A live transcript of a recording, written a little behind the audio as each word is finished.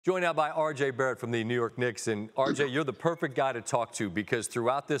Joined now by RJ Barrett from the New York Knicks. And RJ, you're the perfect guy to talk to because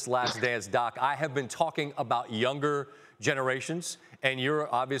throughout this Last Dance doc, I have been talking about younger generations, and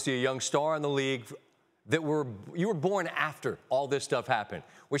you're obviously a young star in the league you were born after all this stuff happened,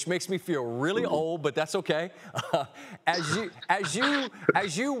 which makes me feel really old, but that's okay.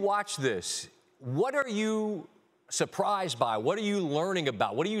 As you watch this, what are you surprised by? What are you learning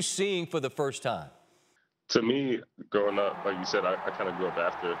about? What are you seeing for the first time? To me, growing up, like you said, I kind of grew up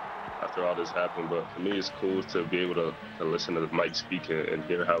after all this happened. But for me, it's cool to be able to listen to Mike speak and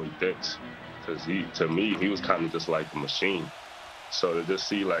hear how he thinks. Because to me, he was kind of just like a machine. So to just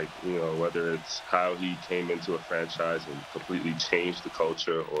see, like, you know, whether it's how he came into a franchise and completely changed the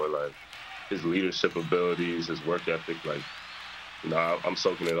culture, or like his leadership abilities, his work ethic, like, you know, I'm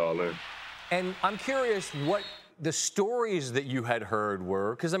soaking it all in. And I'm curious what the stories that you had heard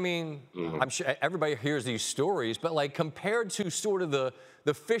were, because I mean, I'm sure everybody hears these stories, but like compared to sort of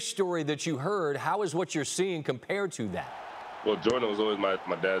the fish story that you heard, how is what you're seeing compared to that? Well, Jordan was always my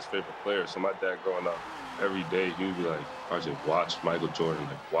dad's favorite player. So my dad growing up, every day he would be like, RJ, watch Michael Jordan,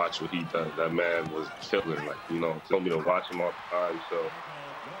 like watch what he does. That man was killer, like, you know, told me to watch him all the time. So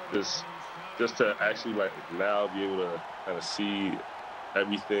just to actually like now be able to kind of see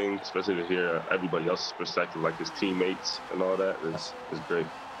everything, especially to hear everybody else's perspective, like his teammates and all that, is great.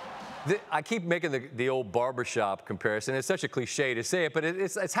 I keep making the old barbershop comparison. It's such a cliche to say it, but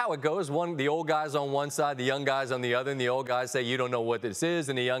it's how it goes. The old guys on one side, the young guys on the other, and the old guys say, you don't know what this is,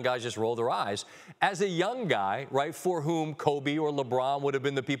 and the young guys just roll their eyes. As a young guy, right, for whom Kobe or LeBron would have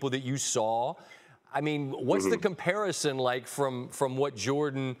been the people that you saw, I mean, what's the comparison like from what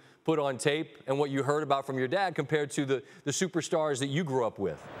Jordan put on tape and what you heard about from your dad compared to the superstars that you grew up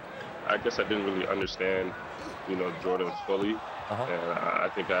with? I guess I didn't really understand, you know, Jordan fully. And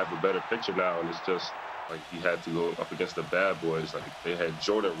I think I have a better picture now, and it's just like he had to go up against the bad boys. Like they had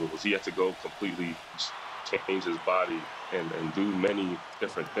Jordan rules. He had to go completely change his body and do many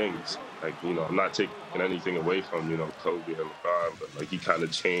different things. Like, you know, I'm not taking anything away from, you know, Kobe and LeBron, but like he kind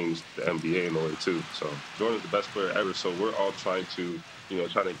of changed the NBA in a way too. So Jordan's the best player ever. So we're all trying to, you know,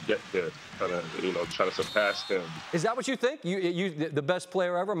 trying to get there, trying to surpass him. Is that what you think? You the best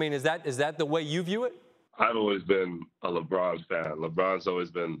player ever? I mean, is that the way you view it? I've always been a LeBron fan. LeBron's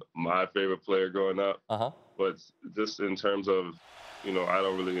always been my favorite player growing up. But just in terms of, you know, I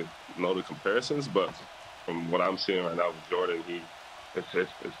don't really know the comparisons, but from what I'm seeing right now with Jordan, it's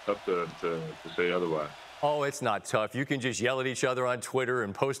tough to say otherwise. Oh, it's not tough. You can just yell at each other on Twitter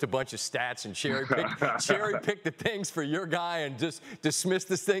and post a bunch of stats and cherry pick the things for your guy and just dismiss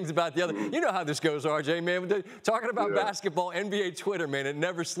the things about the other. You know how this goes, RJ, man. Talking about basketball, NBA Twitter, man, it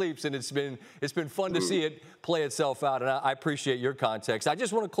never sleeps, and it's been fun to see it play itself out, and I appreciate your context. I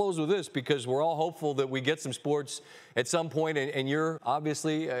just want to close with this because we're all hopeful that we get some sports at some point, and you're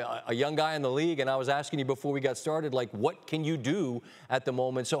obviously a young guy in the league, and I was asking you before we got started, like, what can you do at the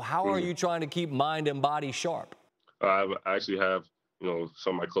moment? So how are you trying to keep mind and body sharp? I actually have, you know,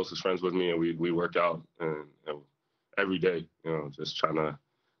 some of my closest friends with me, and we work out and every day, you know, just trying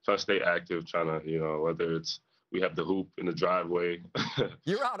to stay active, trying to, you know, whether it's we have the hoop in the driveway.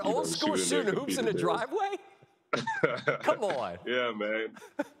 You're out old school shooting hoops in the driveway? Come on. Yeah, man.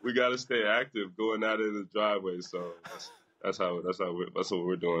 We got to stay active going out in the driveway. So that's what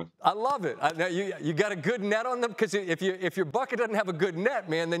we're doing. I love it. Now you got a good net on them, because if your bucket doesn't have a good net,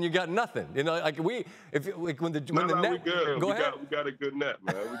 man, then you got nothing. You know, like when the net. We good. Go ahead. We got a good net,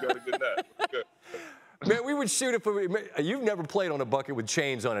 man. We got a good net. We're good. Man, we would shoot it you've never played on a bucket with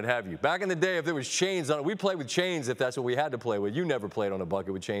chains on it, have you? Back in the day, if there was chains on it, we played with chains if that's what we had to play with. You never played on a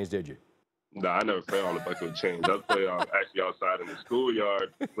bucket with chains, did you? No, I never played on the bucket with chains. I played actually outside in the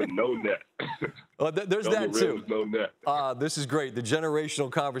schoolyard with no net. Well, there's that too. No net. This is great. The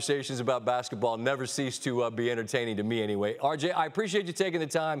generational conversations about basketball never cease to be entertaining to me anyway. RJ, I appreciate you taking the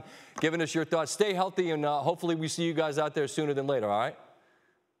time, giving us your thoughts. Stay healthy, and hopefully we see you guys out there sooner than later, all right?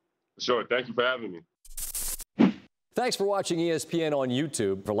 Sure. Thank you for having me. Thanks for watching ESPN on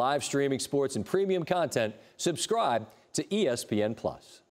YouTube. For live streaming sports and premium content, subscribe to ESPN+.